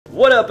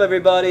What up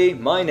everybody,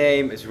 my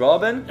name is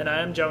Robin. And I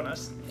am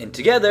Jonas. And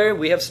together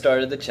we have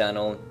started the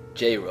channel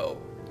JayRoh.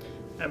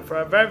 And for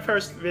our very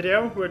first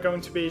video we're going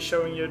to be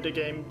showing you the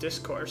game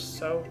Dyscourse.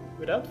 So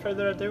without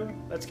further ado,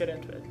 let's get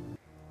into it.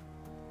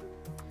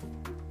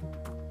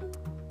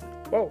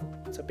 Whoa,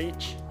 it's a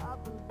beach.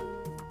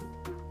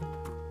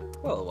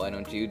 Well, why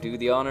don't you do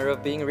the honor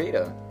of being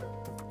Rita?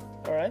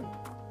 Alright.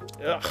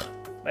 Ugh,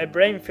 my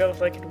brain feels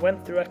like it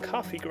went through a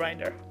coffee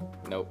grinder.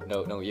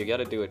 No, you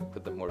gotta do it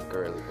with the more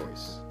girly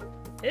voice.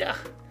 Yeah,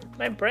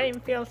 my brain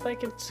feels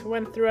like it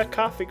went through a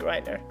coffee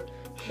grinder.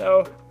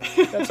 No,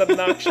 that's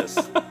obnoxious.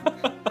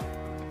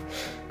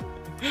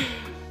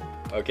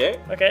 Okay.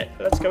 Okay,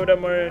 let's go with a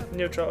more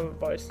neutral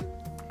voice.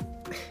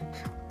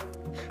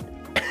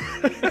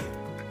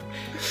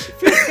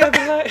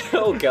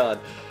 Oh god.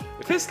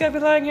 This guy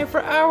been lying here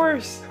for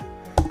hours.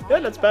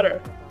 Yeah, that's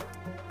better.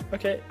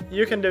 Okay,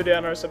 you can do the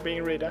honors of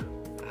being Rita.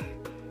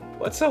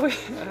 What's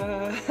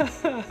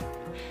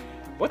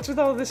with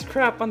all this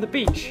crap on the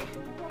beach?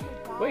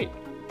 Wait,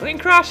 plane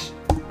crash?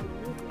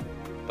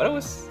 But I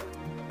was...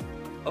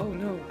 Oh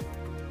no.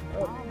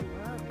 Oh.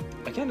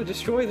 I kinda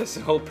destroy this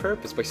whole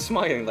purpose by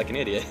smiling like an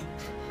idiot.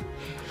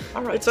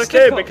 Alright, it's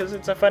okay because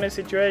it's a funny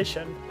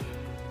situation.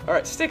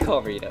 Alright, stay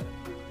calm, Rita.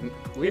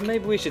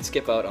 Maybe we should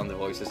skip out on the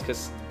voices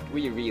because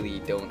we really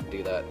don't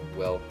do that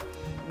well.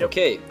 Nope.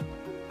 Okay,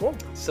 Whoa.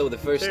 so the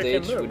first So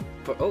stage would...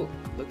 Oh,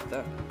 look at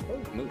that.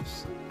 It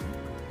moves.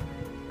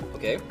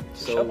 Okay,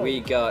 so we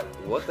got...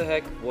 What the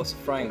heck was a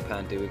frying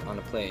pan doing on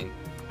a plane?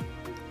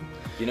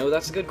 You know,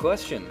 that's a good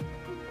question.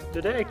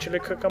 Do they actually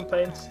cook on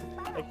planes?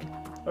 Like,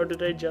 or do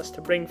they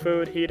just bring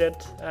food, heat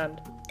it,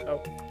 and...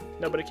 Oh,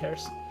 nobody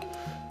cares.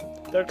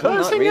 They're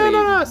closing in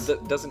on us!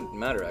 Doesn't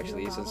matter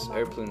actually, since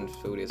airplane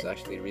food is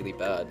actually really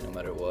bad no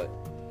matter what.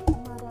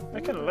 I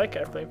kinda like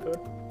airplane food.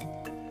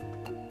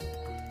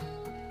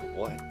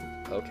 What?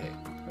 Okay.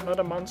 I'm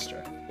not a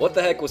monster. What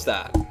the heck was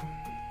that?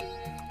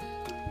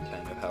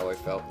 Kind of how I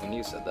felt when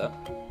you said that.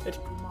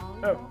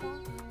 Oh.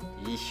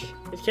 Yeesh.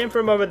 It came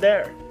from over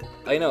there.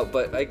 I know,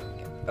 but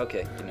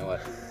okay, you know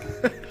what?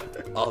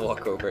 I'll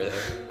walk over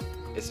there.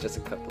 It's just a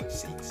couple of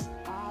seats.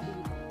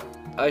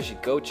 I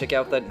should go check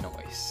out that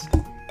noise.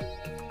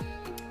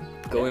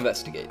 Go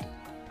investigate.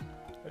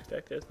 Looks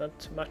like there's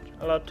not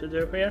a lot to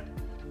do here.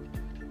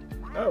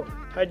 Oh,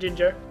 hi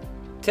Ginger.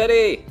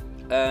 Teddy!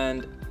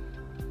 And...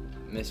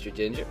 Mr.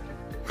 Ginger?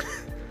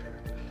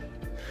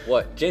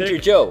 What? Ginger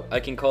Joe!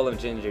 I can call him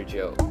Ginger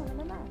Joe.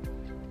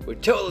 We're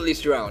totally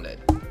surrounded.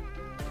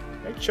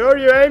 Make sure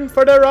you aim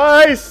for the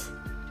rice!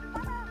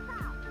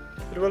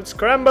 It will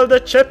scramble the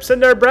chips in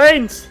their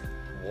brains!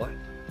 What?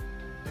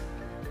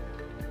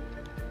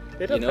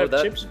 They don't you know,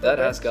 have chips that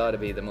has got to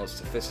be the most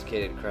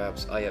sophisticated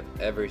crabs I have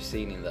ever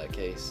seen in that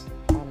case.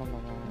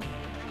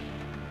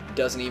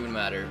 Doesn't even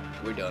matter.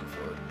 We're done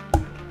for.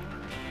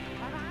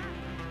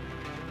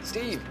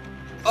 Steve!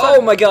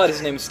 Oh my god,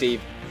 his name's Steve.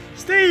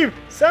 Steve!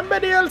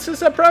 Somebody else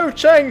is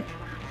approaching!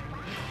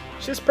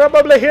 She's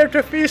probably here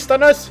to feast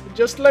on us,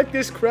 just like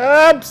these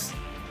crabs!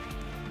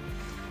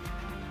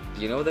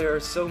 You know, there are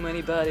so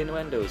many bad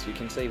innuendos you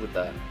can say with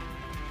that.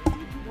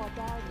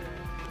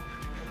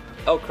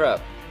 Oh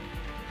crap.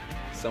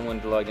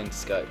 Someone logged into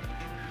Skype.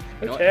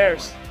 Who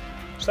cares?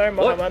 Sorry,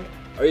 Mohammed.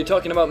 What? Are you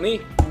talking about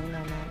me?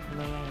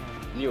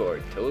 You are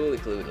totally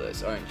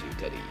clueless, aren't you,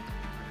 Teddy?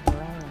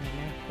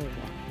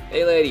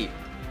 Hey lady,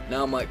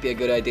 now might be a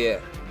good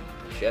idea.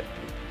 Shit.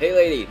 Hey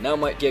lady, now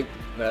might get...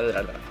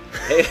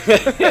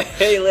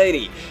 Hey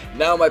lady,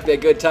 now might be a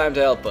good time to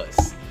help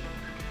us.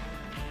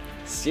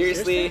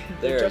 Seriously?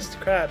 They're just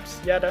crabs.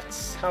 Yeah,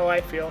 that's how I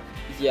feel.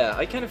 Yeah,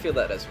 I kind of feel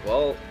that as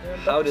well. Yeah,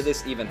 how did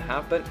this even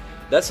happen?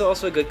 That's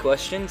also a good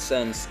question,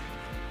 since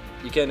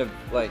you kind of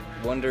like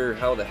wonder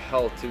how the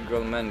hell two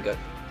grown men got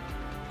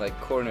like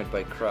cornered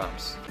by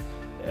crabs.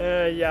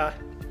 Yeah.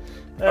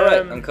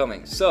 Alright, I'm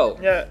coming. So,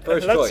 yeah,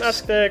 first let's choice.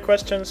 ask the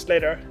questions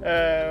later.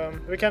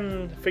 We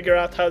can figure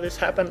out how this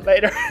happened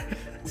later.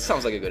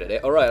 Sounds like a good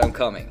idea. Alright, I'm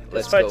coming.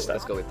 Let's go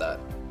with that.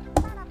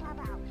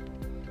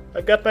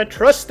 I've got my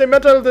trusty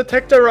metal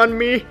detector on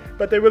me,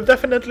 but they will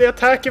definitely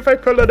attack if I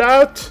pull it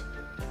out.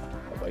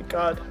 Oh my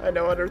god, I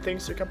know other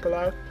things you can pull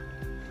out.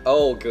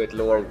 Oh, good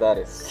lord, that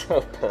is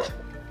so cool.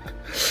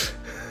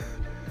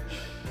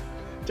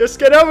 Just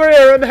get over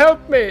here and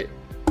help me!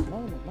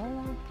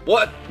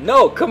 What?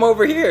 No, come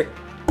over here!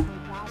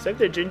 Save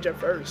the ginger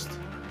first.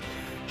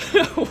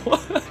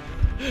 What?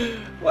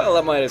 Well,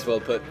 I might as well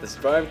put this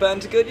frying pan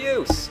to good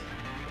use.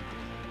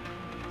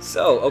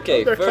 So,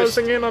 okay, they're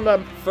closing in on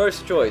them.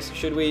 First choice.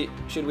 Should we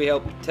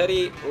help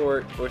Teddy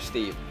or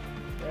Steve?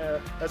 Yeah,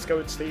 let's go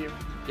with Steve.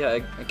 Yeah,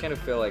 I kind of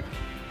feel like...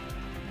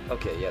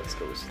 Okay, yeah, let's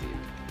go with Steve.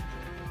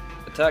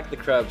 Attack the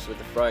crabs with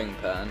the frying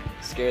pan,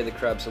 scare the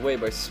crabs away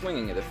by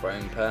swinging at the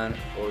frying pan,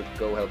 or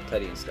go help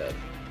Teddy instead.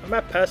 I'm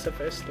a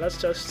pacifist,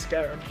 let's just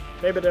scare them.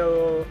 Maybe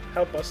they'll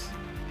help us.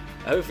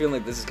 I have a feeling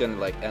like this is gonna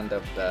like end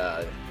up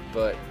bad,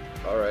 but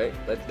alright,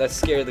 let's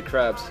scare the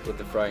crabs with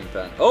the frying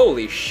pan.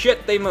 Holy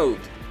shit, they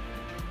moved!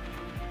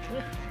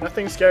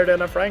 Nothing scarier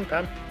than a frying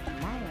pan.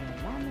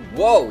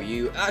 Whoa,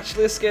 you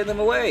actually scared them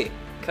away.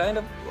 Kind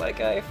of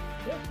like I...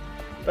 Yeah.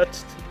 But...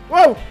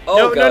 Whoa! Oh,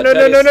 no, God, no,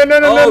 no, no, no, no,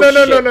 no, oh, no,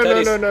 no, shit, no, no, that no,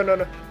 is- no, no, no,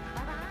 no.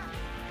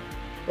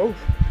 Oh.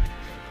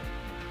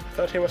 I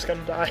thought he was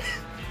gonna die.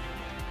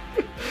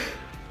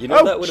 You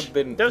know, that would have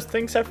been... Those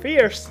things are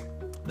fierce.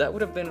 That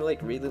would have been,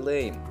 like, really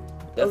lame.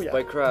 Death yeah.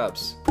 by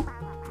crabs.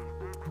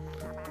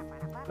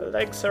 My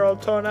legs are all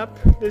torn up.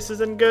 This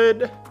isn't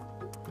good.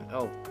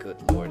 Oh,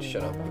 good lord,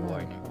 shut up, you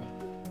whiner.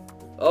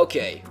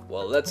 Okay,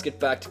 well, let's get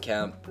back to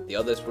camp. The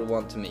others will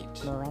want to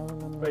meet.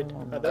 Wait,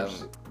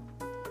 others?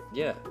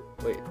 Yeah,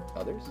 wait,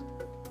 others?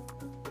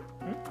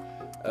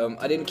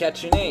 I didn't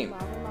catch your name.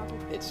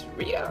 It's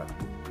Rita.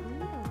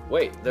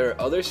 Wait, there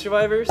are other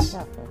survivors?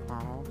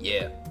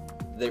 Yeah.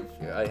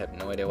 I have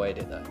no idea why I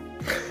did that.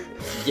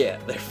 Yeah,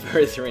 they're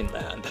further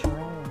inland.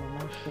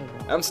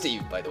 I'm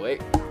Steve, by the way.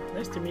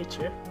 Nice to meet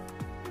you.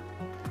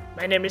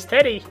 My name is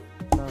Teddy.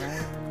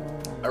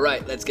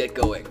 Alright, let's get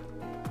going.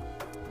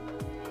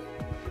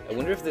 I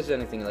wonder if there's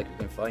anything like we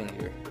can find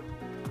here.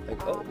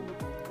 Like, oh.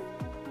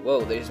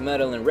 Whoa, there's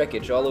metal and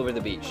wreckage all over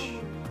the beach.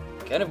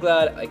 Kind of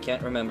glad I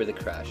can't remember the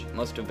crash. It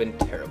must have been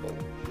terrible.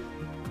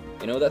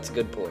 You know, that's a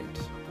good point.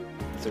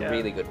 It's a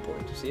really good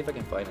point. See if I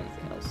can find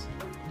anything else.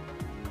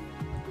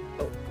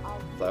 Oh,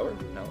 flower?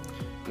 No.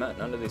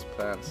 None of these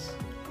plants.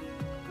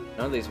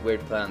 None of these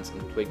weird plants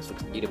and twigs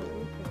looks eatable.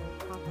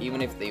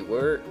 Even if they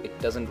were, it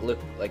doesn't look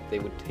like they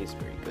would taste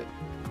very good.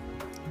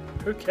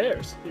 Who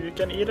cares? If you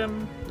can eat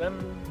them,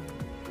 then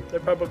they're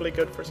probably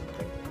good for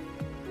something.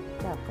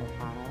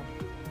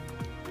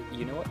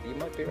 You know what? You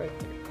might be right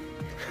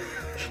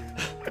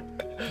there.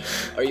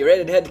 Are you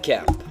ready to head to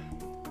camp?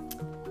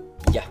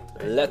 Yeah,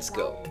 let's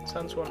go.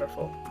 Sounds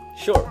wonderful.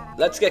 Sure,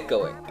 let's get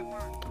going.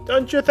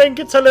 Don't you think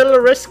it's a little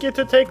risky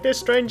to take this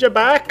stranger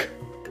back?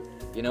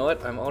 You know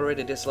what? I'm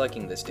already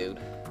disliking this dude.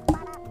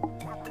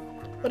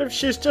 What if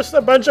she's just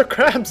a bunch of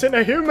crabs in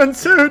a human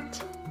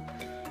suit?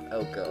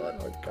 Oh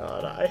god. Oh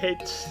god, I hate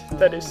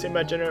Teddy's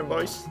imaginary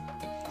voice.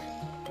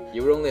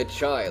 You were only a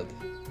child,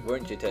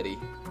 weren't you, Teddy?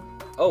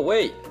 Oh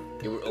wait,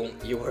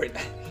 you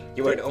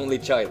were an only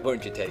child,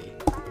 weren't you, Teddy?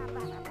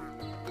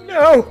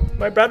 No,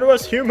 my brother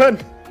was human.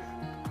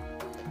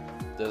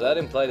 Does that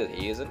imply that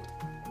he isn't?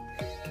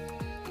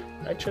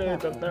 Actually, I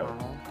don't know.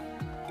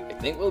 I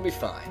think we'll be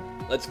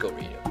fine. Let's go,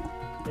 Rita.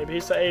 Maybe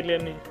he's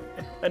an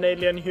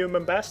alien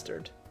human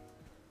bastard.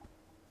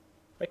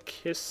 Like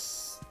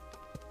his...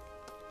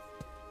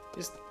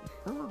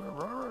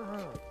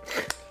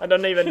 I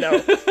don't even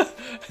know.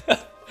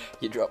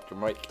 You dropped your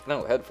mic.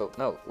 No, headphone.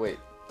 No, wait.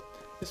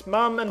 His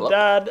mom and Hello?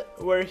 dad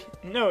were...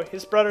 No,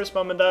 his brother's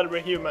mom and dad were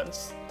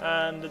humans.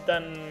 And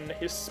then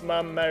his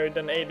mom married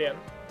an alien.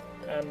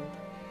 And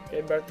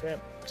gave birth to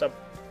him. So...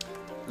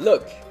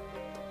 Look!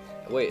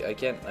 Wait, I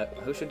can't...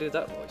 who should do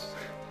that voice?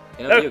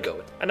 You know, Look, you go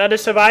with. another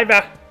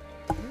survivor!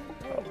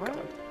 Oh god.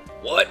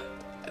 What?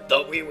 I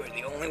thought we were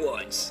the only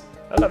ones.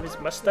 I love his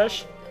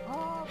mustache.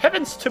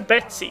 Heavens to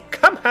Betsy,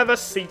 come have a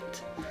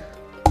seat.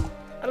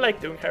 I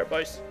like doing hair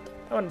boys.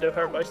 I want to do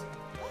hair boys.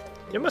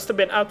 You must have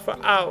been out for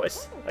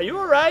hours. Are you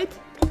alright?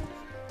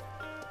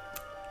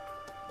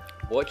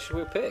 What should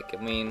we pick?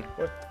 I mean...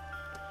 What?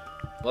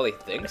 Well, I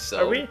think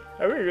so. Are we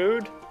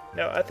rude?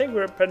 No, I think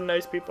we're pretty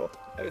nice people.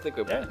 I think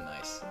we're pretty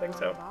nice. I think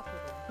so.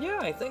 Yeah,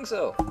 I think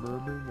so.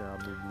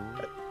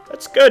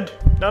 That's good.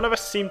 None of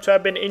us seem to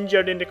have been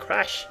injured in the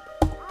crash.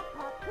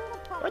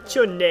 What's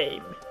your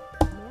name?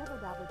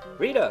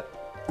 Rita!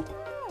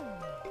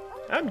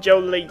 I'm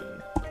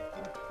Jolene.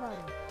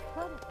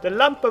 The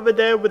lump over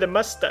there with the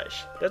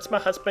mustache. That's my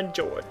husband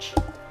George.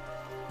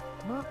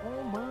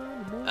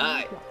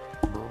 Hi!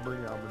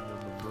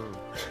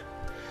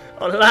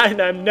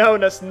 Online I'm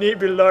known as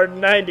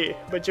Nebulord90,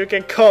 but you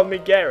can call me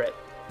Garrett.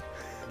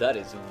 That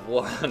is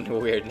one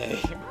weird name.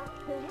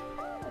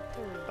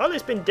 All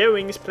he's been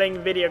doing is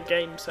playing video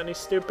games on his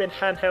stupid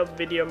handheld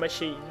video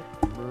machine.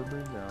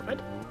 What?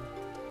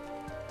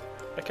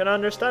 I can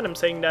understand him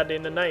saying that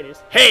in the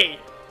 90s. Hey!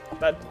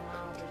 But...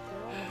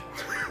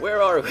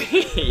 Where are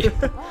we?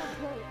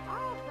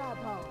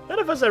 none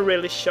of us are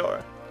really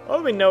sure.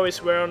 All we know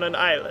is we're on an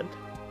island.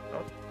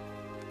 Oh,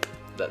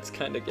 That's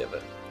kind of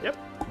given. yep.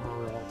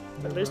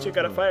 At least you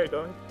got a fire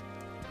going.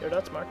 You're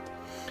that smart.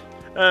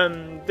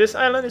 This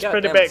island is God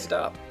pretty damn it, big.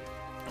 Stop.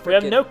 We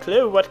have no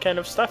clue what kind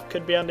of stuff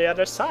could be on the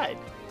other side.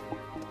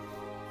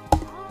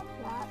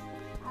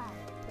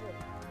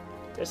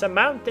 There's a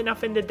mountain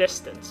off in the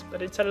distance,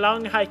 but it's a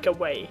long hike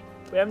away.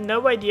 We have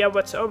no idea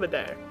what's over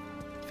there.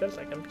 It feels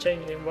like I'm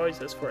changing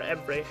voices for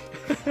every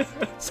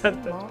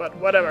sentence, but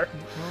whatever.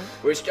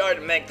 We're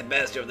starting to make the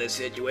best of this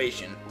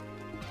situation.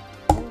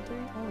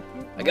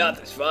 I got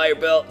this fire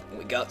belt, and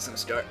we got some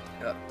start.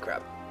 Oh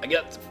crap! I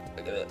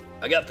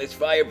got this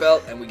fire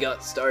belt, and we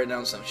got started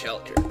on some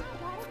shelter.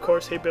 Of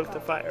course he built the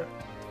fire.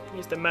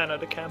 He's the man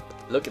of the camp.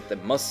 Look at the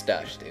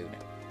mustache, dude.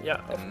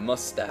 Yeah. The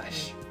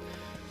mustache.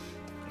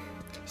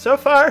 So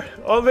far,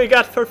 all we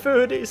got for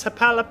food is a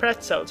pile of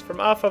pretzels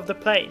from off of the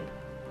plane.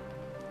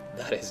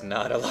 That is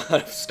not a lot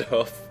of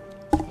stuff.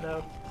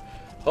 No.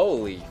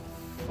 Holy.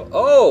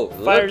 Oh,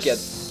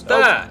 Fire's- look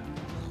at that.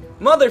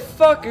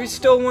 Motherfucker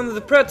stole one of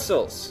the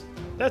pretzels!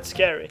 That's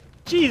scary.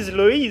 Jeez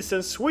Louise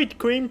and sweet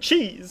cream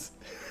cheese.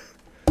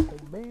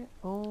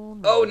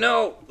 Oh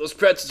no! Those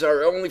pretzels are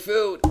our only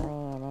food!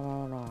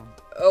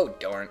 Oh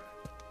darn.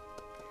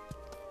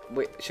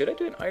 Wait, should I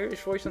do an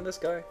Irish voice on this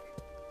guy?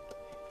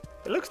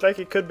 It looks like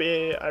it could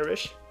be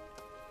Irish.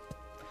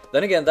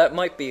 Then again, that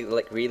might be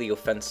like really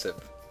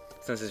offensive.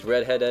 Since he's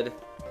redheaded,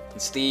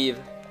 and Steve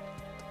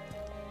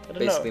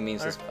basically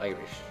means he's Irish,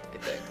 I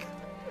think.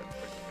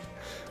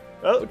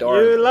 Well,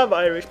 darn. you love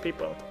Irish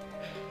people.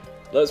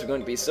 Those are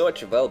going to be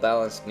such a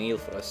well-balanced meal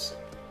for us.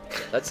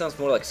 That sounds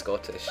more like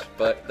Scottish,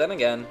 but then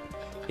again,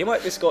 he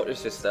might be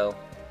Scottish just still.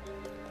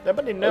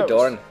 Nobody knows. Oh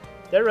darn.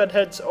 There are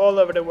redheads all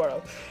over the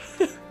world.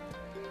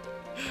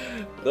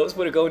 Those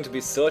were going to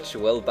be such a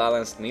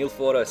well-balanced meal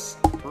for us.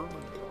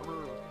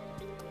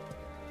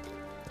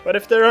 What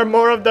if there are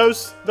more of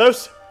those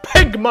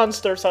pig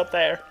monsters out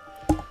there?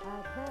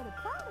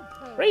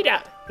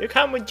 Rita, you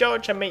come with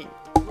George and me.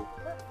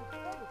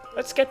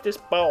 Let's get this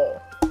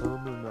ball.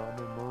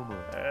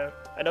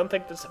 I don't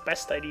think that's the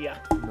best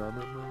idea.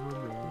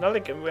 Not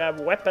like we have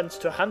weapons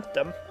to hunt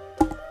them.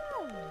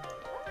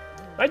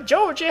 But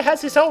Georgie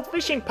has his old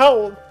fishing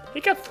pole.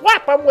 He can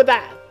thwap them with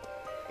that.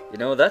 You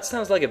know, that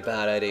sounds like a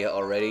bad idea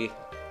already.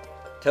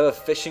 To have a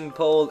fishing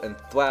pole and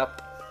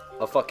thwap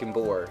a fucking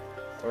boar.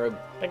 Or a,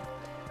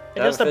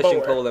 to have a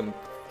fishing pole and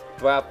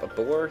thwap a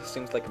boar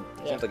seems like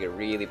a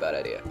really bad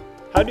idea.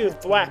 How do you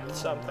thwap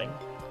something?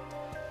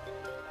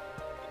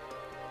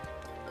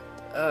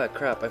 Ah,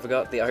 crap, I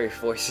forgot the Irish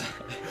voice.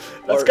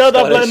 Let's go,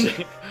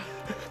 Dublin!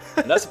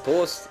 And I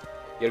suppose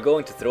you're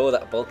going to throw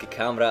that bulky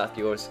camera at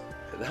yours.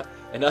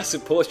 And I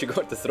suppose you're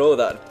going to throw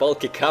that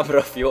bulky camera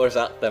of yours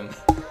at them.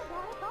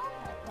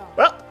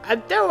 Well, I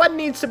know what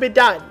needs to be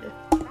done.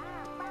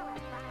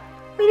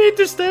 We need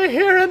to stay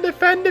here and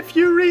defend the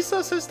few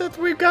resources that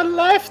we've got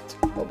left.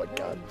 Oh my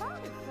god.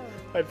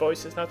 My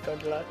voice is not going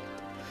to lie.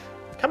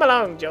 Come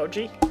along,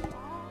 Georgie.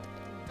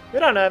 We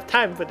don't have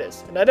time for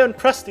this, and I don't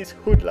trust these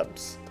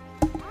hoodlums.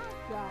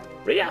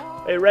 Rita,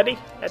 are you ready?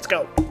 Let's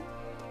go.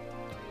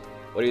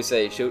 What do you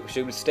say?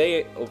 Should we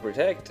stay or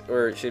protect,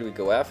 or should we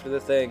go after the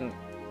thing?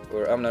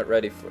 Or I'm not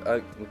ready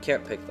for. We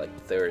can't pick like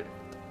third.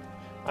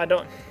 I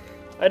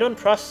don't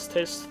trust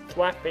his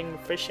thwapping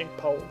fishing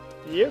pole.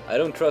 Do you? I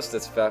don't trust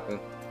this thwapping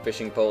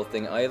fishing pole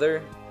thing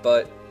either,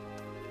 but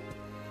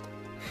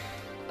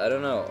I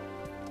don't know.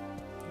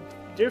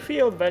 Do you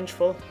feel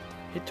vengeful?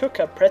 He took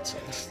our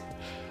pretzels.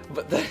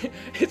 But then,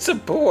 it's a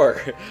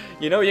boar.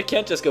 You know, you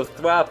can't just go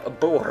thwap a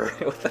boar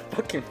with a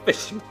fucking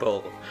fishing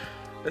pole.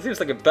 That seems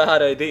like a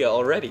bad idea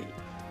already.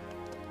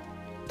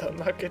 Don't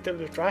knock it till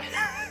you try.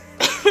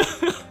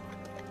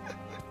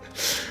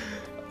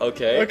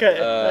 Okay.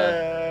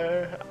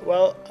 Okay.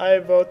 Well, I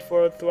vote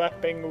for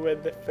thwapping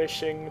with the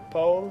fishing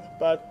pole,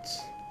 but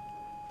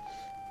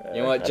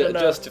you know what?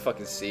 Just to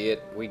fucking see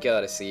it, we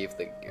gotta see if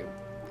they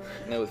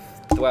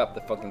thwap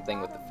the fucking thing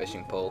with the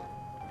fishing pole.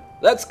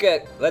 Let's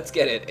get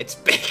it. It's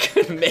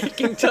bacon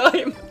making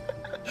time.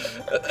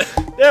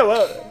 Yeah,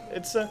 well,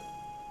 it's a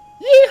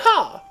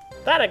yeehaw!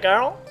 That a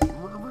girl?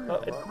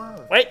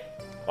 Wait,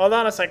 hold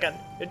on a second.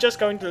 You're just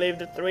going to leave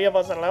the three of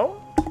us alone?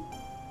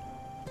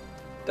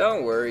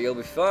 Don't worry, you'll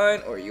be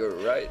fine, or you're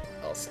right.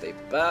 I'll stay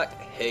back.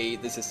 Hey,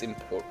 this is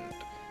important.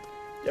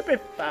 You'll be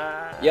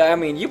fine. Yeah, I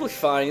mean, you'll be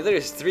fine.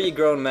 There's 3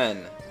 grown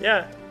men.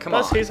 Yeah, come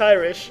plus on. He's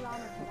Irish.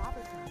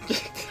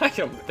 I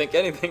don't think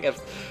anything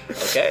of.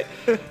 Okay.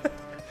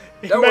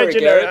 Don't worry,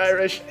 Garrett.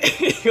 Irish.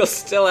 You'll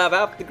still have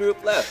half the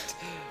group left.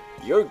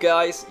 You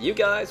guys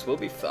will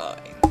be fine.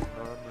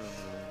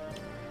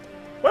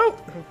 Well,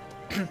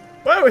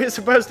 what are we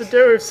supposed to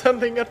do if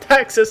something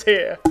attacks us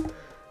here?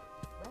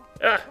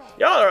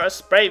 Y'all are as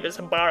brave as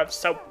a bar of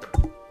soap.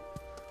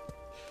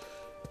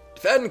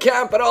 Defend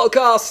camp at all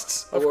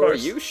costs, of or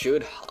course. you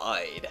should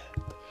hide.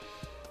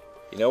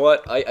 You know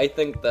what? I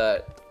think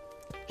that.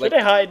 Should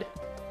I hide?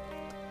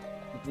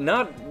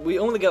 We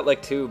only got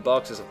like 2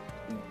 boxes of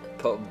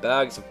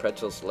bags of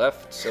pretzels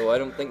left, so I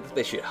don't think that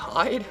they should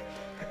hide.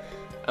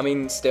 I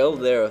mean, still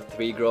there are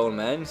 3 grown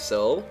men,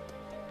 so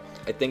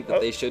I think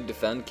that they should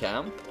defend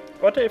camp.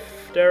 What if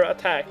they're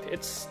attacked?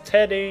 It's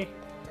Teddy,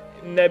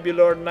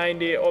 Nebulor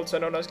 90, also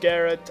known as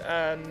Garrett,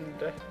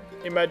 and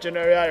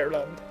Imaginary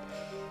Ireland.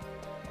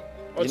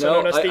 Also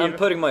known as Steve. I'm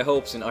putting my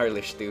hopes in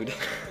Irish, dude.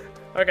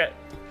 Okay,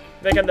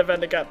 they can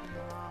defend the camp.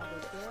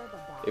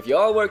 If you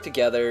all work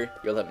together,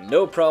 you'll have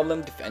no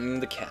problem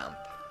defending the camp.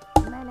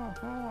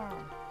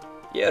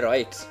 Yeah,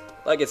 right.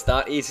 Like it's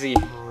that easy.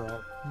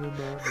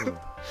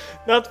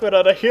 Not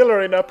without a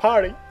healer in our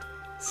party.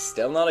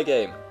 Still not a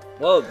game.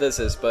 Well, this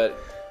is, but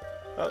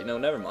you know,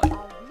 never mind.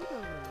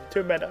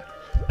 Too meta.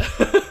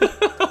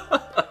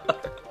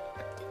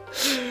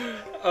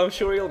 I'm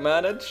sure you'll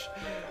manage.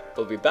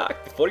 We'll be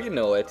back before you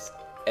know it.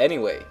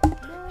 Anyway.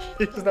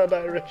 He's not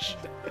Irish.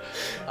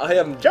 I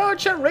am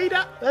George and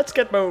Rita. Let's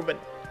get moving.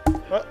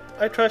 Well,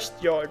 I trust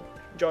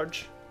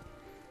George.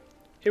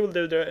 He will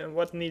do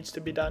what needs to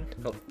be done.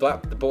 I'll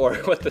thwap the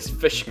boar with this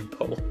fishing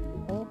pole.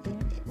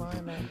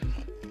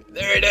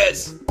 There it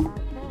is!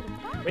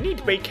 We need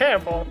to be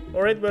careful,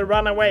 or it will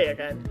run away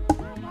again.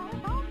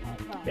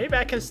 Maybe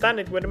I can stand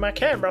it with my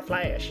camera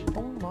flash.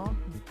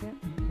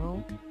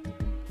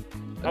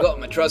 I got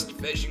my trusty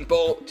fishing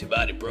pole, too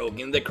bad it broke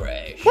in the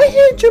crash. Why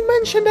didn't you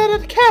mention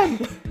that at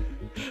camp?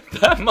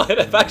 That might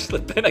have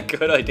actually been a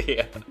good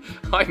idea.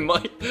 I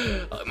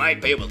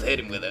might be able to hit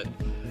him with it.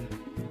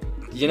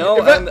 You know,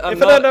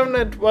 if I had known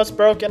it was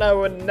broken, I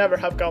would never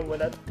have gone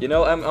with it. You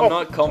know, I'm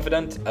not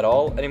confident at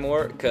all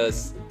anymore,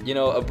 because, you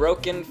know, a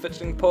broken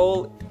fishing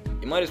pole,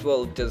 you might as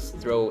well just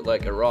throw,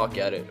 like, a rock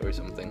at it or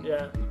something.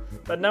 Yeah,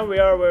 but now we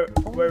are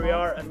where we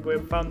are, and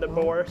we've found the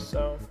boar,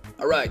 so...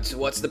 Alright, so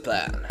what's the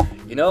plan?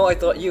 You know, I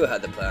thought you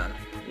had the plan.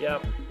 Yeah.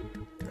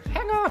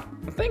 Hang on,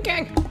 I'm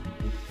thinking.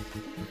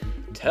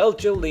 Tell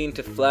Jolene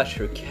to flash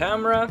her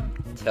camera,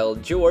 tell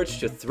George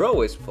to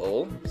throw his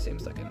pole,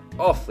 seems like an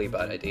awfully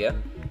bad idea.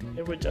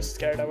 It would just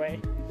scare it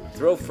away.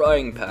 Throw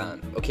frying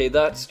pan. Okay,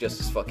 that's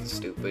just as fucking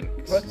stupid.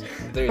 What?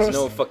 There's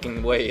no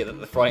fucking way that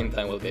the frying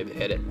pan will be able to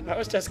hit it. I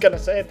was just gonna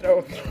say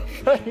throw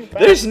frying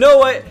pan. There's no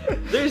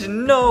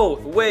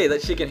way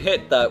that she can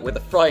hit that with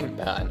a frying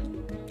pan.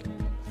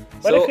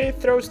 What if he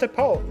throws the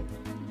pole?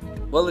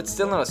 Well, it's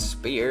still not a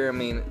spear. I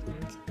mean,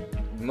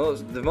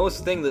 the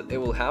most thing that it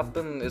will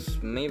happen is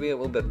maybe it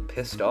will be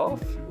pissed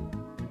off.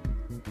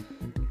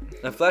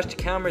 Now, flash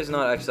camera is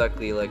not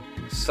exactly like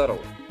subtle.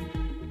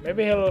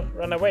 Maybe he'll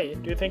run away.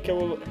 Do you think he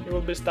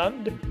will be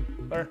stunned?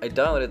 Or? I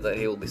doubt it that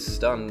he will be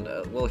stunned.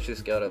 Well, she'll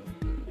get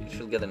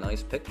a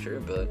nice picture,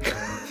 but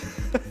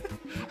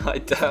I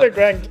doubt. The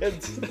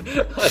grandkids.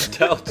 I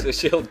doubt that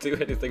she'll do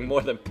anything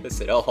more than piss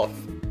it off.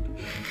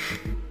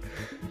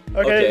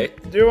 Okay.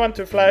 Do you want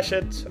to flash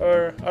it,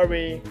 or are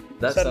we?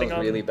 That sounds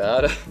really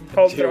bad.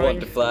 Do you want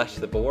to flash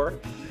the boar?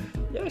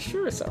 Yeah,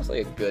 sure. It sounds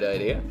like a good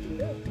idea.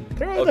 Yeah.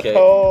 Throw the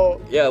pole.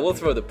 Yeah, we'll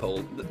throw the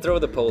pole. Throw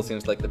the pole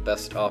seems like the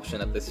best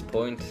option at this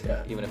point,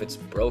 even if it's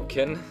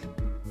broken.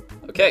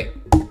 Okay.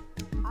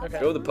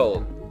 Throw the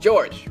pole.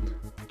 George,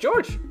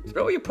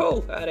 throw your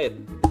pole at it.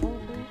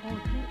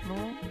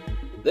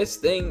 This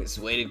thing's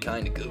weighted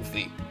kind of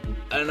goofy.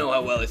 I don't know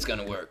how well it's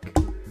gonna work.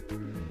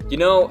 You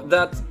know,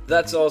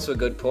 that's also a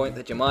good point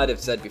that you might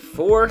have said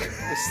before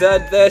you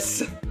said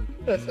this.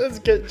 It's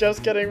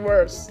just getting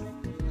worse.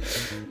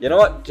 You know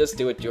what? Just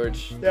do it,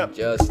 George. Yep.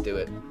 Just do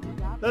it.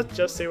 Let's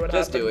just see what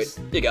happens. Just do it.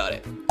 You got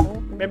it.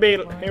 Maybe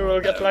he will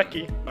get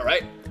lucky.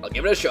 Alright, I'll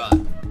give it a shot.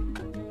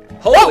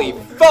 Holy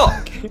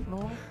fuck!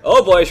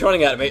 Oh boy, he's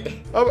running at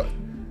me. Oh,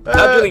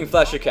 How do you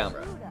flash your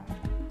camera?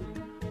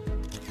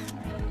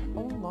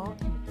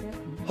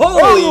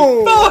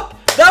 Holy fuck!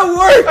 That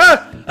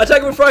worked!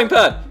 Attack him with frying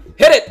pan!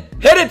 Hit it!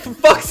 Hit it for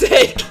fuck's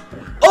sake!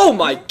 Oh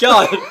my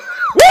god!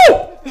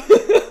 Woo!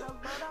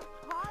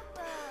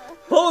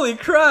 Holy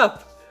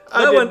crap!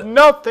 I did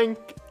not think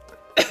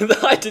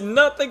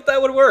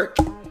that would work.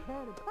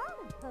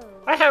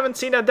 I haven't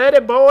seen a daddy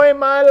boy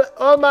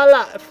all my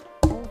life.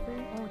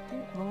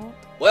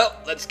 Well,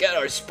 let's get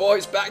our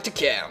spoils back to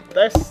camp.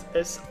 This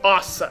is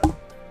awesome.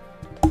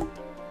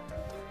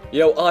 You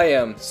know, I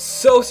am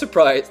so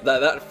surprised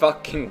that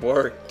fucking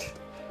worked.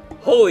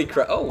 Holy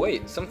crap. Oh,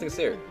 wait, something's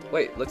here.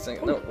 Wait, let's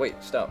think. No, wait,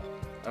 stop.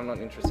 I'm not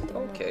interested.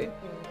 Okay.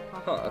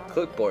 Huh, a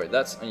clipboard.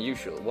 That's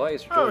unusual. Why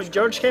is George Oh,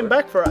 George came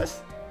back for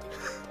us.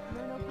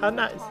 How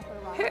nice.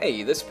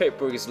 Hey, this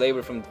paperwork is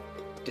labeled from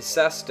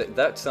disaster.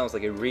 That sounds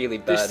like a really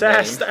bad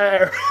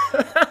disaster.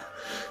 name.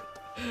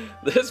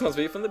 This must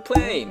be from the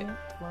plane.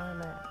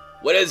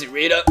 What is it,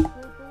 Rita?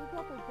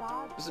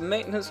 It's a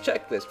maintenance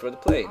checklist for the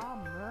plane.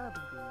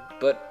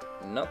 But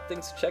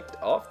nothing's checked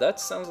off. That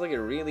sounds like a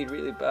really,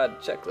 really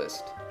bad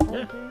checklist.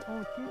 Yeah.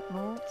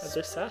 A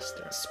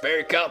disaster.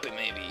 Spare copy,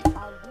 maybe.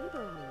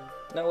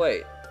 No,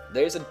 wait.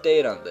 There's a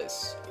date on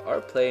this.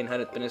 Our plane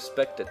hadn't been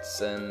inspected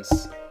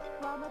since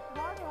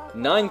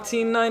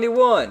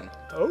 1991.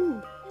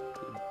 Oh.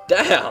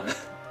 Damn.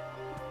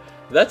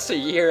 That's a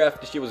year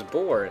after she was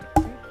born.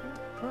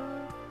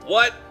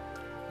 What?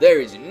 There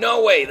is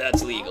no way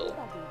that's legal.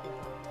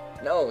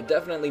 No,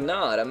 definitely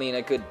not. I mean,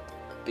 I could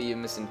be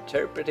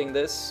misinterpreting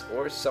this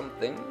or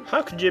something.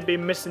 How could you be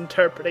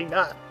misinterpreting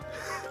that?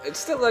 It's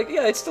still like,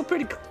 yeah, it's still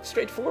pretty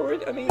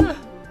straightforward. I mean,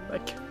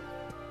 like,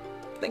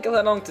 think I'll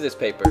hang on to this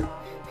paper.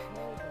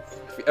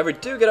 If we ever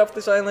do get off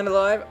this island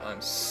alive,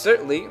 I'm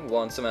certainly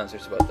want some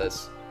answers about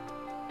this.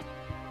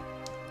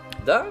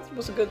 That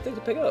was a good thing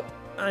to pick up.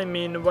 I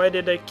mean, why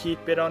did they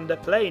keep it on the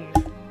plane?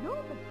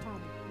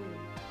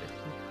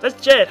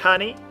 Let's jet,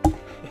 honey.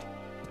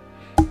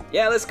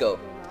 Yeah, let's go.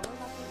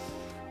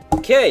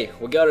 Okay,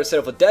 we got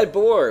ourselves a dead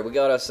boar. We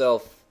got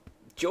ourselves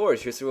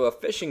George who threw a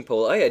fishing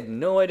pole. I had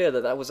no idea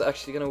that was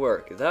actually gonna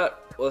work. That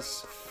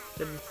was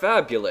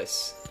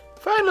fabulous.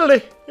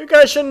 Finally, you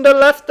guys shouldn't have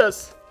left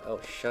us. Oh,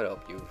 shut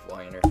up, you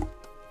whiner.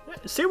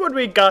 See what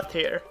we got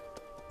here.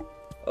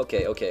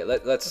 Okay,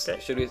 let's. Okay.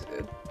 Should we?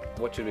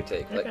 What should we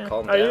take? Okay. Like,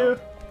 calm down.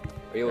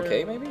 Are you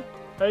okay, maybe?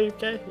 Are you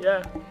okay?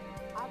 Yeah.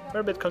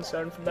 We're a bit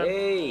concerned for that.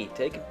 Hey,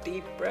 take a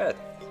deep breath.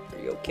 Are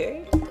you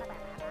okay?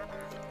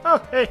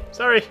 Oh, hey,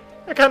 sorry.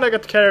 I kinda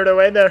got carried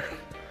away there.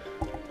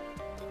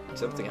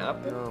 Something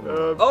happened?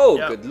 Oh,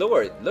 yeah. Good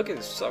lord, look at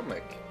his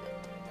stomach.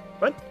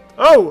 What?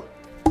 Oh!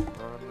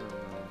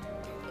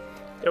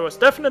 There was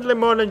definitely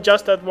more than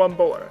just that one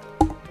boar.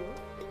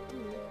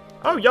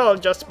 Oh, y'all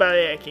just belly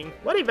aching.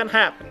 What even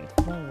happened?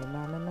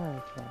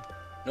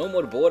 No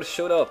more boars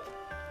showed up.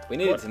 We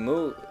needed to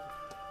move.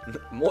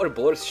 More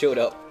boars showed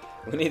up.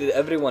 We needed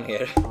everyone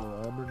here.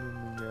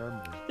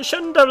 You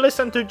shouldn't have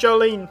listened to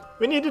Jolene.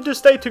 We needed to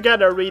stay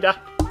together, Rita.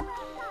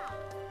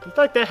 In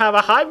fact, they have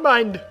a hive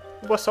mind.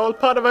 It was all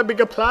part of a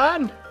bigger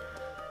plan.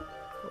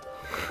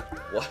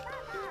 What?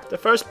 The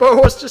first boar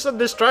was just a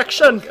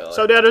distraction, Oh,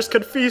 so the others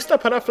could feast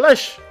upon our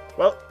flesh.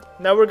 Well,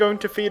 now we're going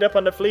to feed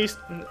upon the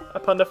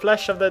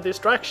flesh of the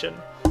distraction.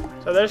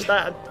 So there's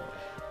that.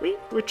 We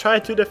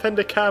tried to defend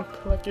the camp,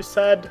 like you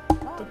said,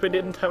 but we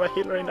didn't have a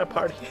healer in our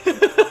party.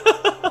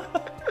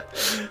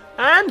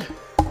 And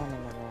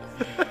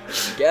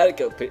Garrett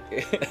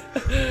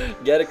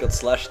got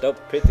slashed up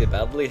pretty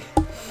badly.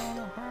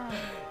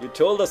 You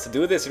told us to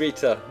do this,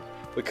 Rita.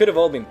 We could have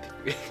all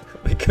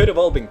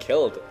been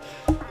killed.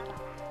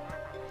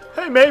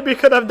 Hey, maybe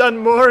could have done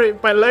more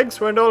if my legs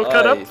weren't all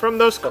cut up from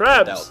those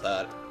crabs. I doubt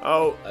that.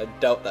 Oh. I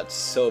doubt that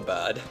so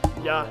bad.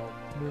 Yeah.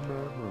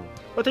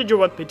 What did you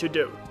want me to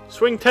do?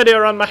 Swing Teddy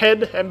around my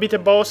head and beat the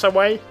boss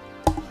away?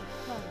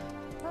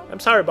 I'm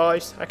sorry,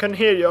 boys. I couldn't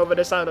hear you over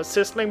the sound of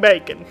sizzling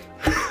bacon.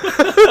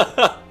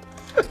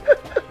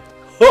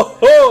 Ho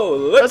ho!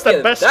 Look That's the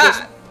at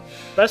that!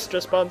 best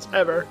response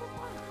ever.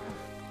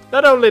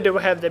 Not only do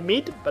we have the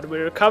meat, but we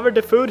recovered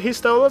the food he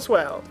stole as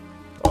well.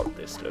 Oh,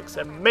 this looks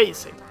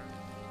amazing.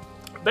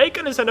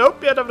 Bacon is an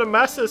opiate of the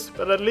masses,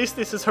 but at least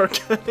this is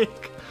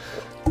organic.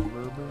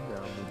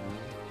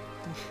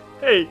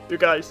 Hey, you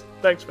guys,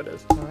 thanks for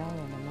this.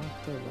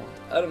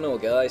 I don't know,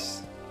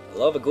 guys. I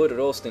love a good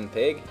roasting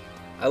pig.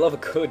 I love a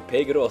good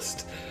pig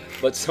roast,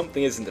 but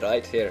something isn't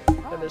right here.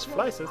 And there's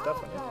flies and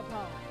stuff on it.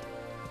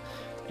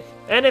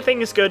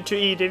 Anything is good to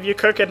eat if you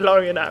cook it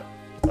long enough.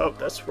 Oh,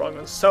 that's wrong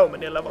on so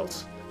many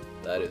levels.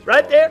 That is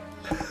right wrong. there.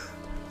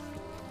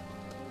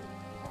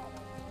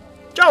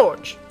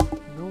 George.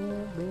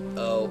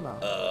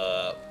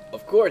 Oh,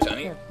 of course,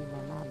 honey.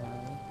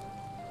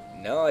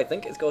 No, I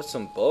think it's got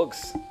some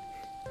bugs.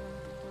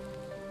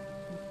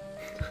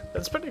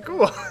 That's pretty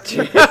cool.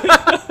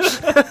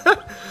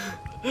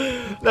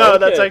 No, Okay.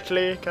 that's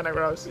actually kind of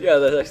gross. Yeah,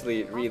 that's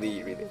actually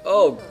really, really.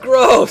 Oh,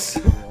 gross!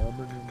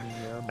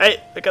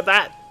 Hey, look at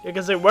that. You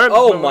can see worms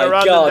Oh moving my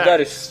around god, in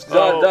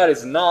there. that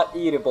is not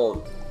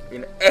eatable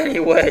in any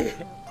way.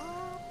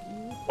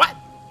 What?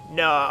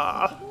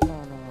 No.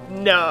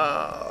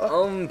 No.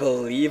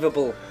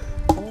 Unbelievable.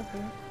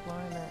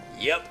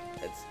 Yep,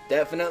 it's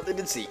definitely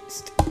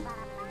deceased.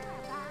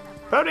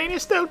 Protein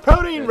is still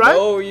protein, right?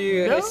 No,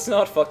 No? it's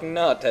not fucking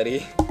not,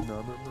 Teddy.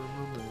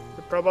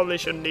 You probably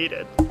shouldn't eat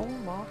it.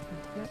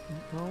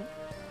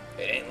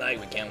 It ain't like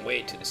we can't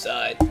wait to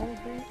decide.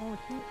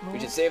 We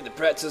should save the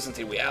pretzels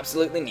until we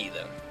absolutely need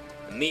them.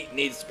 The meat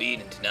needs to be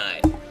eaten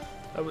tonight.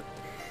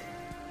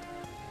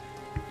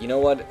 You know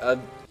what?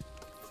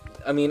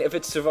 I mean, if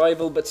it's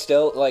survival, but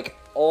still, like,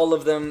 all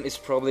of them is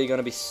probably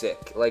gonna be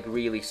sick. Like,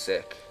 really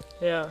sick.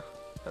 Yeah,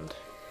 and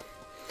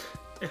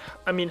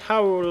I mean,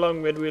 how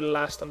long would we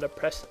last on the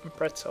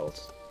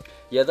pretzels?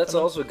 Yeah, that's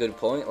also a good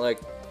point. Like,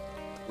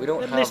 we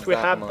don't At have least we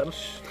that have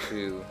much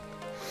to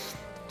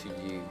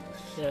use.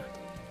 Yeah.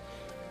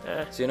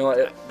 So you know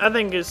what? I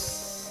think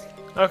it's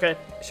okay.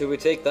 Should we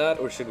take that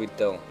or should we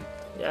don't?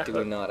 Yeah. Do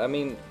we not? I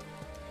mean,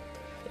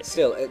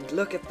 still,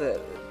 look at the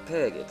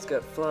pig. It's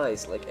got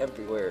flies like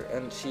everywhere,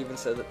 and she even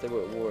said that there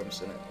were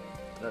worms in it.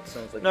 That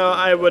sounds like. No,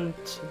 I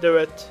wouldn't do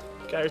it.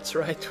 Garrett's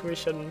right. We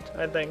shouldn't.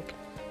 I think.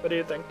 What do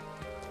you think?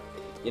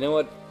 You know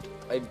what?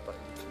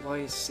 Why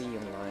is C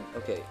online?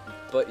 Okay,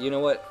 but you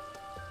know what?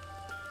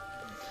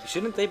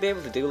 Shouldn't they be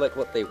able to do like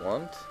what they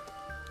want?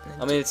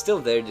 I mean, it's still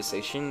their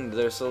decision.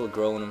 They're still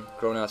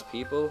grown-ass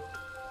people.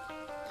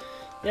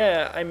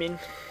 Yeah, I mean,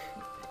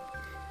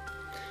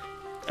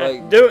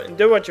 Like,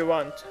 do what you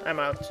want. I'm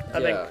out. I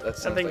that think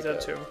sounds like so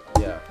too.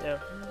 Yeah. Yeah.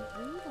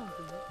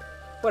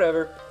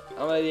 Whatever.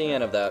 I'm not eating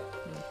any of that.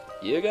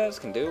 You guys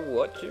can do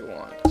what you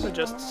want. So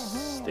just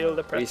steal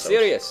the Are you pretzels.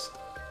 serious?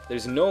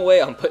 There's no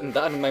way I'm putting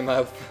that in my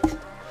mouth.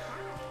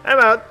 I'm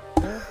out.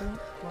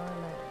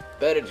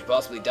 Better to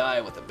possibly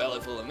die with a belly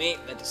full of meat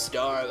than to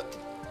starve to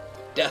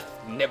death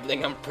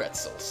nibbling on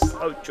pretzels.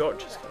 Oh,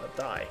 George is gonna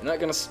die. I'm not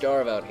gonna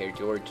starve out here,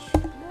 George.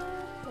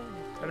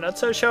 I'm not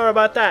so sure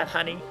about that,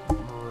 honey.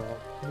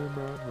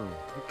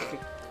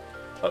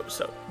 Oh,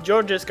 so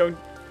George is going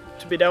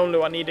to be the only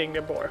one eating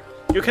the boar.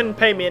 You couldn't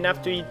pay me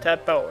enough to eat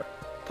that boar.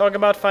 Talk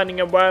about finding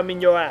a worm in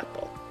your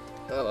apple.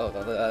 Oh,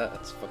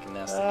 that's fucking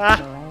nasty. Ah,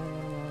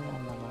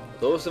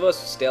 Those of us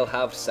who still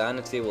have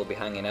sanity will be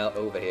hanging out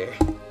over here.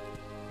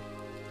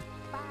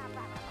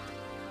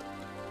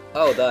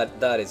 Oh,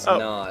 that is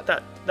not.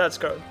 That's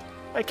good.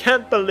 I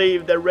can't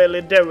believe they're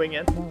really doing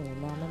it.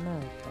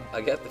 I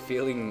get the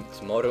feeling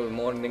tomorrow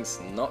morning's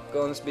not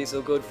going to be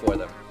so good for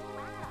them.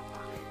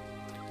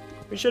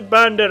 We should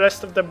burn the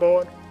rest of the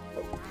board.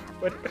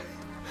 Wait.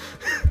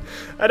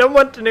 I don't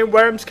want any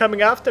worms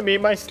coming after me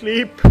in my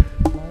sleep.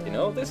 You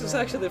know, this is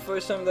actually the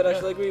first time that I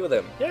actually agree with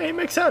him. Yeah, he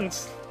makes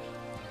sense.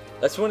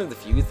 That's one of the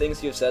few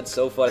things you've said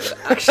so far that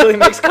actually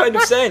makes kind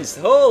of sense.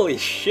 Holy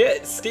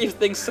shit, Steve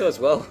thinks so as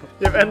well.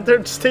 You've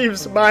entered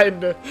Steve's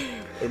mind.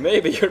 Or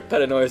maybe your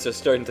paranoias are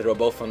starting to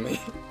rub off on me.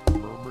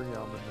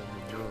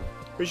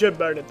 We should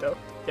burn it though.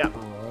 Yeah.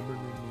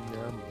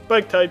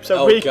 Bug types are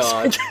Oh, weak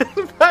God.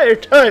 to fire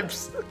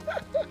types.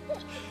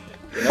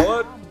 You know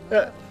what?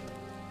 Yeah.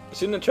 It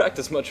shouldn't attract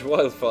as much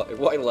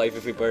wildlife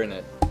if we burn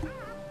it.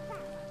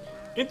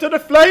 Into the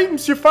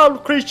flames, you foul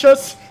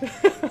creatures!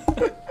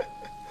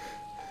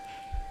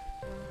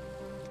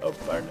 Oh,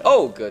 burn it.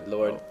 Oh, good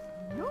lord.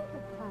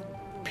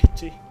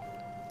 Pity.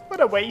 What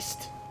a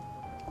waste.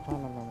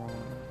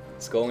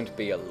 It's going to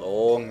be a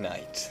long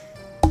night.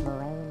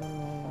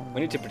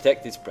 We need to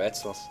protect these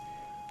pretzels.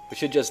 We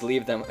should just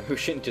leave them. We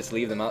shouldn't just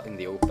leave them out in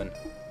the open.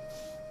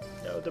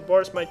 No, the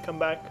boars might come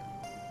back.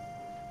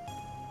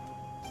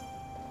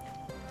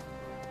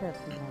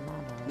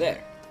 There,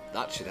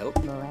 that should help.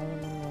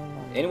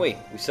 Anyway,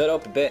 we set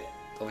up a bit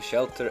of a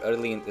shelter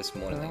early this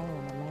morning.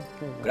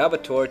 Grab a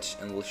torch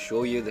and we'll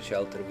show you the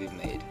shelter we've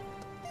made.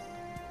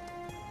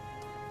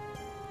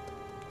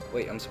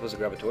 Wait, I'm supposed to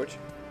grab a torch?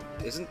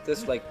 Isn't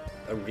this like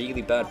a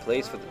really bad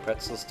place for the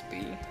pretzels to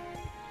be?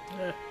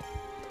 Yeah.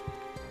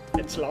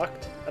 It's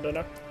locked. I don't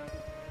know.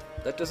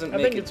 That doesn't I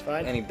make think it it's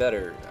fine. any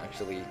better,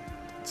 actually.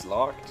 It's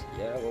locked?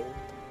 Yeah, well...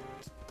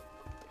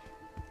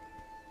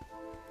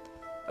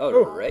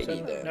 Alrighty so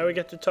then. now we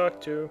get to talk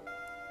to...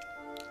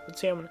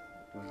 Let's see how many...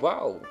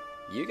 Wow,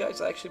 you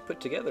guys actually put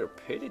together a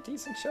pretty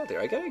decent shelter.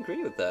 I gotta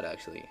agree with that,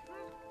 actually.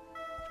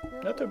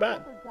 Not too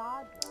bad.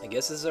 I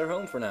guess this is our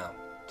home for now,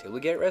 till we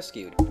get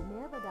rescued.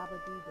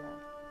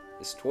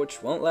 This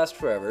torch won't last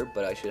forever,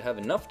 but I should have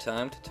enough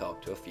time to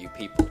talk to a few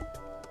people.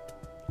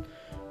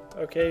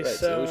 Okay, Right,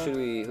 so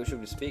who should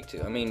we speak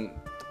to? I mean,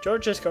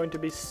 George is going to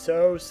be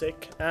so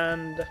sick,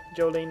 and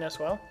Jolene as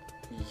well.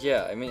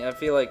 yeah, I mean, I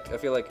feel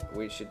like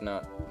we should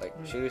not, like,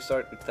 should we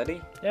start with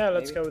Teddy? Yeah,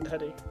 let's Maybe? go with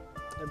Teddy.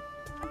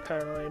 The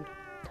paranoid.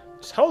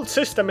 This whole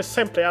system is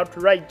simply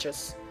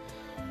outrageous.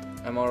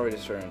 I'm already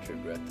starting to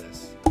regret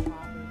this.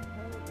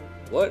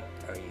 What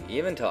are you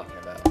even talking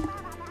about?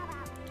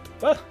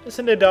 Well,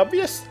 isn't it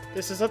obvious?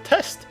 This is a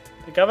test.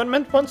 The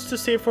government wants to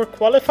see if we're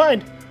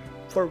qualified.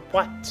 For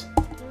what?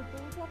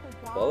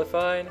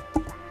 Qualified?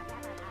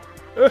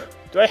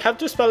 Do I have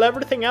to spell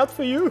everything out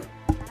for you?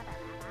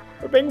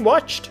 We're being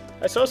watched.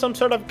 I saw some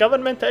sort of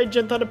government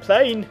agent on a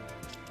plane.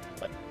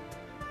 What?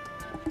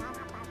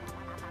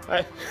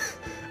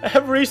 I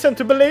have reason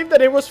to believe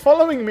that he was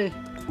following me.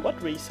 What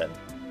reason?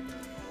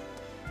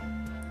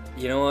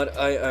 You know what?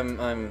 I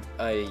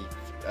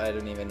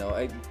don't even know.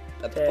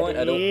 At the point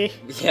I Teddy.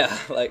 don't. Yeah,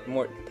 like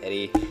more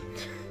Teddy.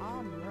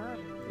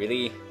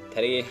 Really,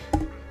 Teddy?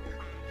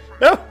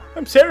 No,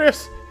 I'm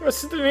serious. I was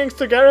sitting next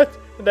to Garrett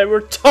and they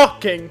were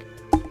talking.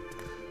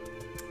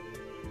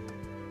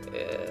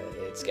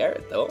 It's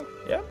Garrett though.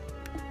 Yeah.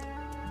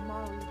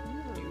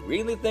 You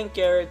really think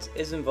Garrett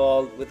is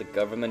involved with a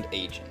government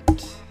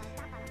agent?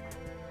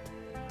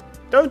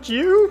 Don't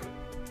you?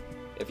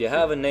 If you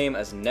have a name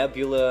as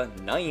Nebula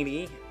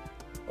 90,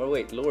 or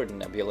wait, Lord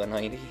Nebula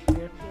 90.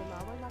 Yeah.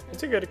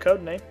 It's a good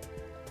code name.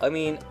 I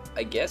mean,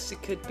 I guess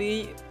it could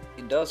be.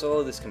 It does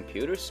all this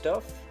computer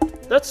stuff.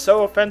 That's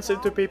so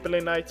offensive to people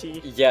in IT.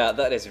 Yeah,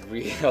 that is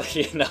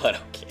really not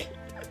okay.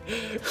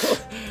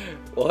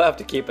 We'll have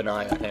to keep an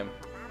eye on him.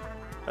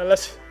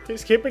 Unless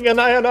he's keeping an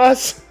eye on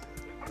us.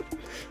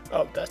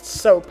 Oh, that's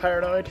so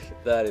paranoid.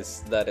 That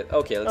is.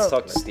 Okay, let's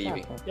talk to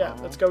Stevie. Yeah,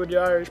 let's go with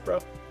your Irish, bro.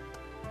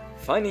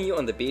 Finding you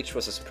on the beach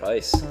was a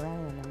surprise.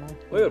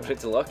 We were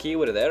pretty lucky you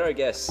were there, I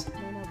guess.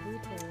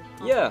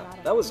 Yeah,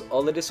 that was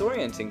all the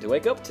disorienting to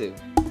wake up to.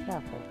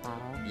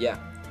 Yeah,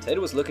 Ted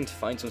was looking to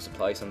find some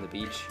supplies on the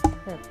beach.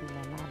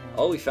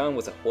 All we found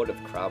was a horde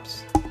of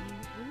crabs.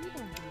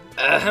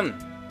 Ahem!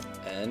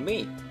 And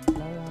me.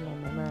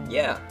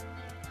 Yeah,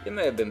 you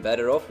may have been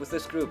better off with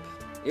this group.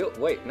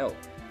 Wait, no.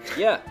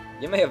 Yeah,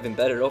 you may have been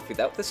better off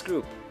without this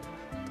group.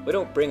 We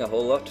don't bring a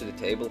whole lot to the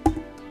table.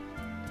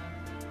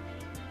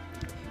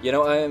 You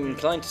know, I'm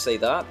inclined to say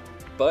that,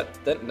 but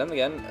then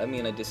again, I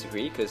mean, I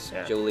disagree, because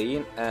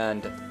Jolene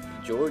and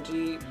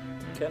Georgie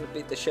kind of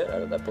beat the shit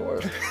out of that boar.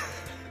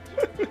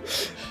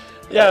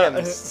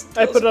 Yeah,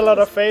 I put a lot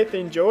of faith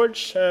in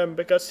George,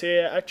 because he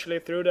actually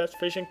threw that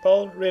fishing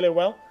pole really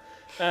well.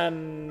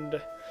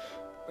 And,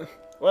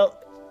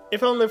 well,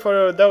 if only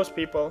for those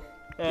people,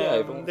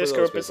 this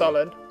group is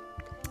solid.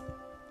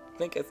 I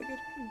think I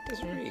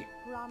disagree.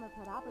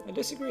 I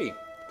disagree.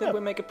 I think we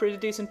make a pretty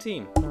decent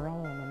team.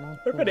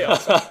 We're pretty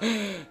awesome.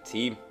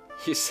 Team,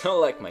 you sound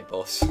like my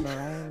boss.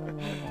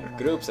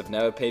 Groups have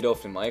never paid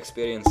off in my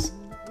experience.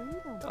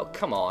 Oh,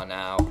 come on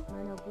now.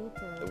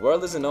 The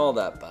world isn't all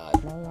that bad.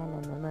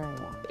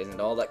 It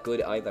isn't all that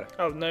good either.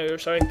 Oh no, you're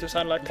starting to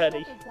sound like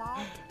Teddy.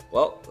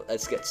 Well,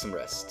 let's get some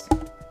rest.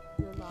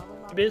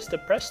 Maybe it's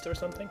depressed or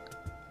something.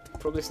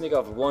 Probably sneak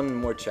off one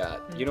more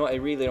chat. You know, I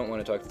really don't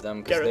want to talk to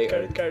them because they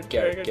are...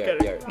 Garrett.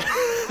 Garrett.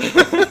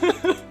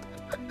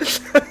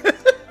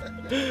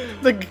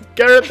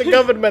 Garrett the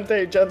government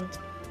agent.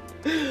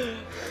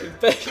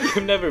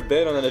 You've never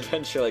been on an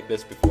adventure like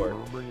this before.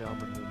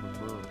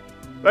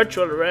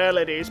 Virtual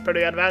reality is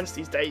pretty advanced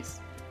these days,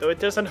 though it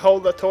doesn't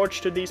hold a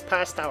torch to these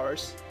past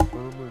hours.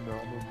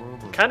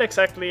 Can't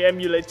exactly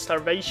emulate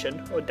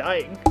starvation or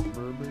dying.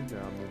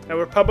 And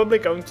we're probably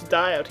going to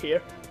die out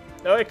here.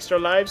 No extra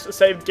lives or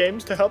saved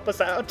games to help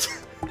us out.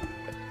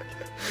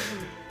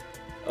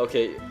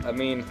 Okay, I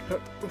mean...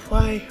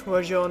 Why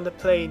were you on the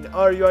plane?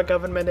 Are you a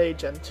government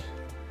agent?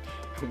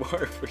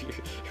 Why were you...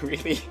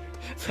 Really?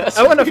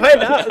 I want to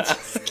find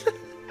out!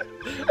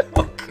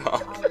 Oh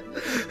god.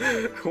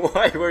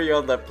 Why were you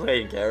on that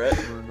plane, Garrett?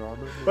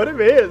 What if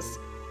it is?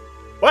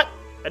 What?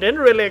 I didn't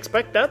really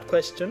expect that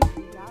question.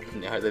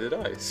 Neither did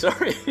I.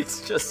 Sorry,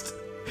 it's just...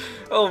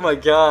 Oh my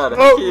god, I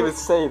Oh. can't even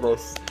say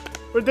this.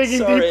 We're digging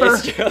Sorry, deeper.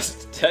 it's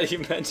just that he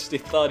mentioned he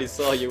thought he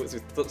saw you was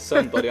with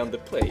somebody on the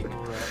plane.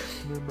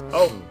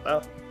 Oh,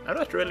 well, I'm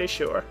not really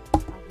sure.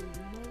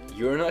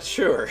 You're not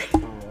sure?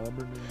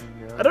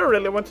 I don't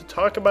really want to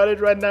talk about it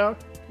right now.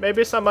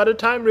 Maybe some other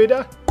time,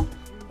 Rita?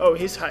 Oh,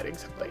 he's hiding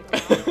something.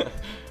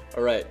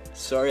 Alright,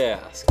 sorry I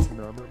asked.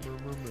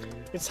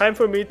 It's time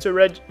for me to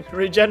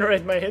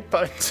regenerate my hit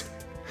points.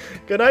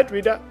 Good night,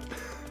 Rita.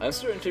 I'm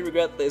starting to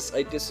regret this.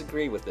 I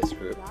disagree with this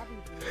group.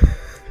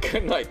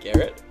 Good night,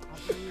 Garrett.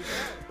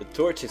 The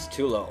torch is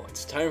too low.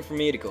 It's time for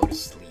me to go to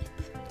sleep.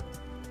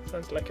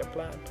 Sounds like a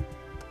plan.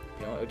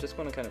 You know, I just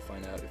want to kind of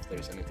find out if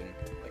there's anything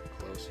like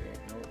close here.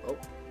 No. Oh.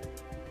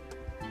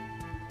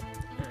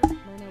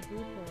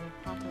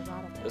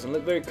 Doesn't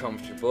look very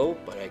comfortable,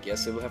 but I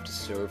guess I will have to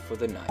serve for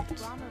the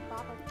night.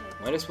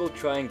 Might as well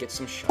try and get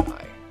some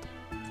shut-eye.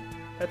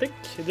 I think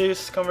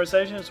these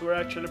conversations were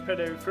actually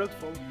pretty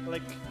fruitful.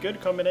 Like, good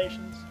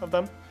combinations of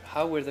them.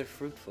 How were they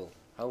fruitful?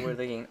 How were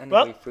they in any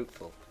Well, way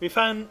fruitful? We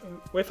found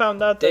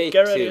out Day that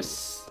Garrett 2.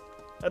 is...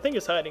 I think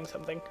he's hiding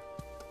something.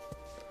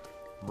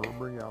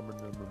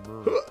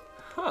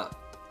 Huh.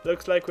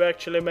 Looks like we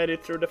actually made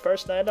it through the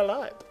first night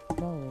alive.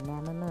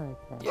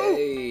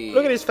 Yay.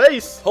 Look at his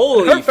face!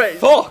 Holy Her face!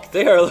 fuck!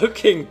 They are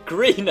looking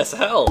green as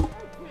hell!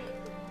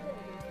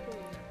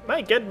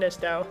 My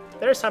goodness now,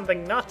 there's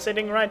something not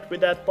sitting right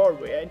with that boar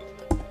we ate.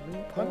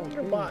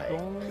 Wonder why.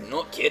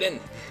 Not kidding.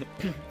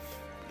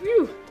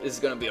 Phew. This is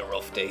gonna be a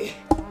rough day.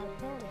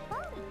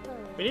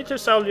 We need to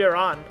soldier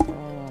on.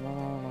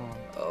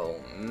 Oh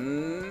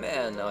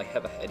man, now I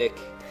have a headache.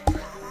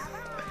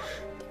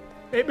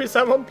 Maybe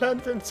someone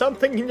planted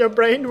something in your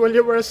brain while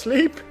you were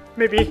asleep?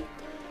 Maybe.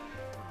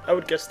 I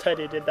would guess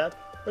Teddy did that.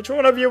 Which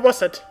one of you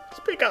was it?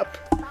 Speak up.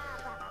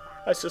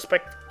 I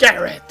suspect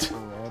Garrett.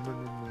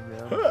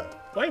 Huh,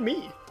 why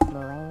me?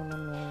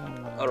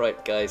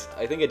 Alright guys,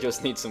 I think I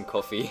just need some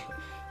coffee.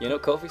 You know,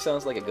 coffee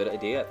sounds like a good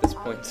idea at this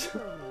point.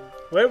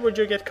 Where would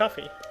you get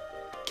coffee?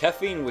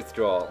 Caffeine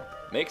withdrawal.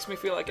 Makes me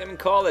feel like I'm in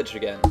college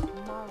again.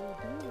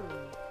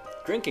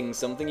 Drinking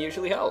something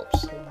usually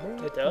helps.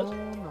 It does.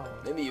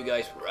 Maybe you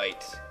guys were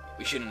right.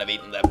 We shouldn't have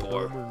eaten that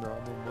boar.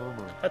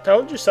 I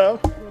told you so.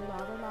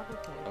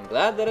 I'm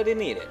glad that I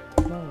didn't eat it.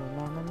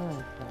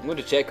 I'm going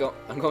to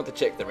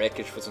check the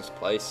wreckage for some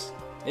supplies.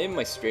 Maybe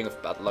my string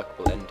of bad luck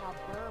will end.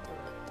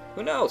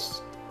 Who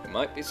knows? There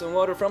might be some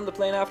water from the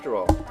plane after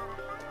all.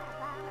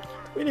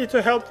 We need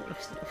to help.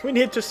 We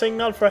need to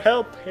signal for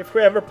help if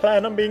we ever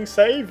plan on being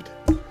saved.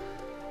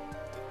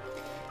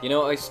 You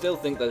know, I still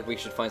think that we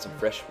should find some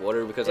fresh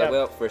water, because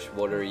without fresh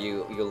water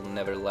you'll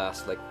never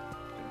last like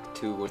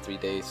 2 or 3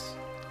 days.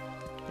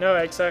 No,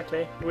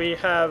 exactly. We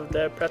have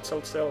the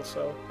pretzel still,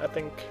 so I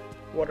think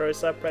water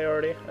is a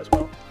priority as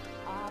well.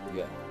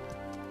 Yeah.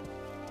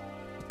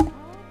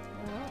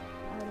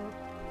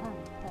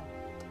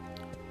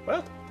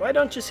 Well, why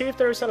don't you see if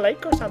there's a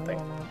lake or something?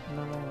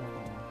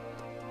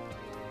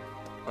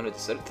 On a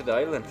deserted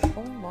island.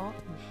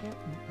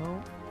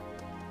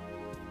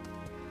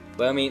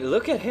 But I mean,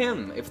 look at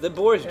him! If the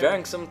boars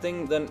drank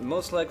something, then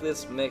most likely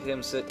this make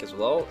him sick as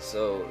well,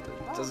 so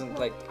it doesn't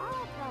like...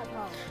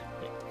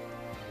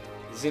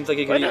 It seems like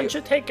he could... Why don't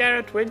you take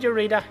Garrett with you,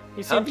 Rita?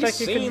 He seems like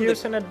he could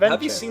use an adventure.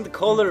 Have you seen the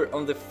color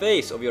on the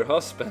face of your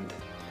husband?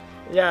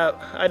 Yeah,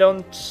 I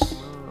don't...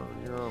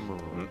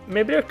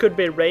 Maybe it could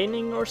be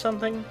raining or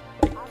something?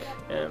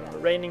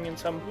 Like, raining in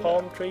some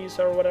palm trees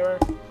or whatever?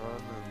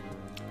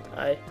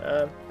 I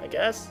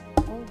guess.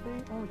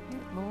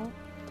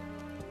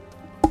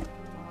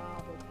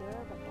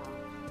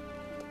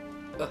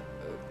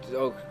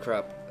 Oh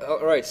crap.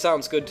 Alright,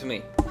 sounds good to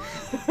me.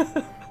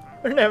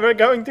 We're never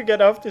going to get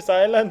off this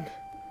island.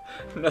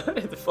 Not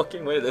in the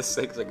fucking way these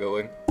things are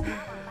going.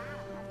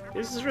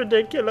 This is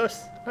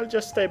ridiculous. I'll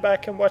just stay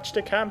back and watch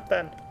the camp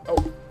then.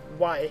 Oh,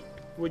 why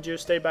would you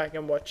stay back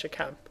and watch the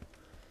camp?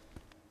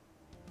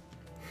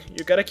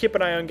 You gotta keep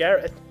an eye on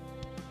Garrett.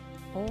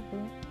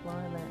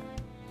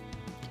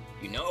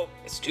 You know,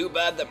 it's too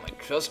bad that my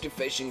trusty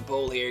fishing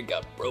pole here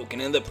got broken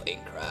in the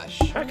plane crash.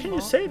 How can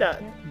you say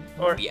that?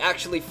 Or We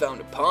actually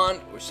found a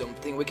pond or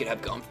something we could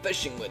have gone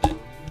fishing with it.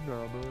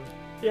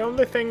 the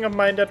only thing of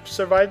mine that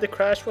survived the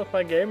crash was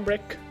my game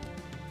brick.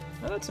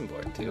 Oh, that's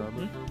important too.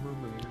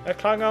 I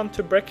clung on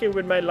to Bricky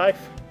with my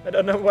life. I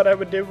don't know what I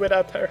would do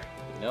without her.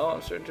 No,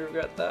 I'm starting to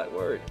regret that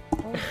word.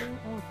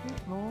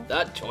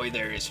 That toy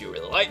there is your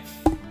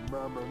life.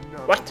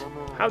 What?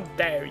 How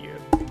dare you?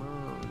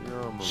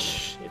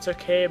 Shh, it's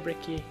okay,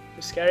 Bricky.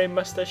 The scary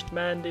mustached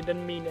man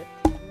didn't mean it.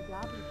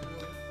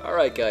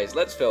 Alright guys,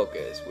 let's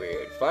focus.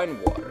 We're find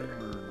water.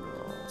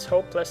 It's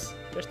hopeless.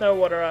 There's no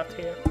water out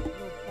here.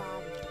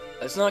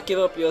 Let's not give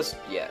up just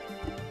yet.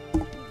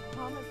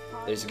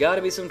 There's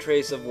gotta be some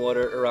trace of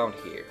water around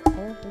here.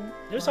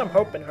 There's some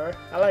hope in her.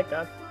 I like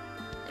that.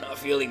 Not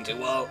feeling too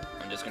well.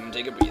 I'm just gonna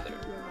take a breather.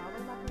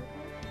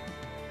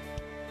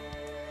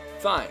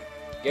 Fine.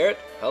 Garrett,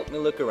 help me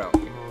look around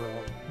here.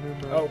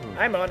 Oh,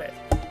 I'm on it.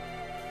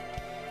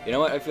 You know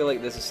what? I feel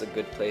like this is a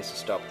good place to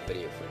stop the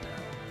video for now.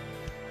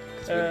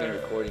 Because we've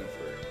been recording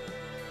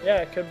for... Yeah,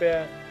 it could be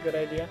a good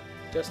idea.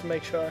 Just to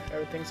make sure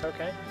everything's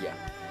okay. Yeah.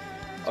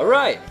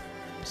 Alright.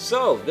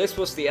 So, this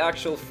was the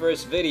actual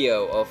first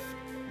video of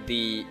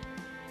the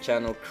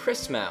channel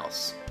Chris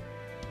Mouse.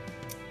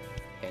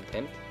 Hint,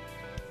 hint.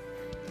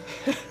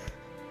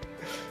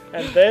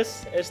 And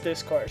this is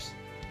Dyscourse.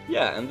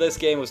 Yeah, and this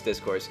game was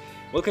Dyscourse.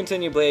 We'll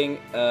continue playing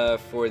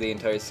for the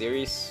entire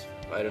series.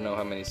 I don't know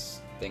how many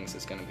things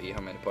it's gonna be,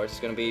 how many parts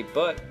it's gonna be,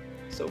 but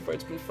so far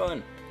it's been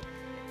fun.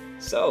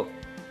 So,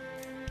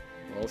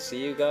 we'll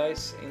see you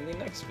guys in the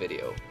next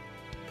video.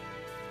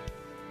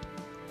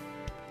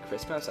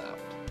 Chris Mouse out.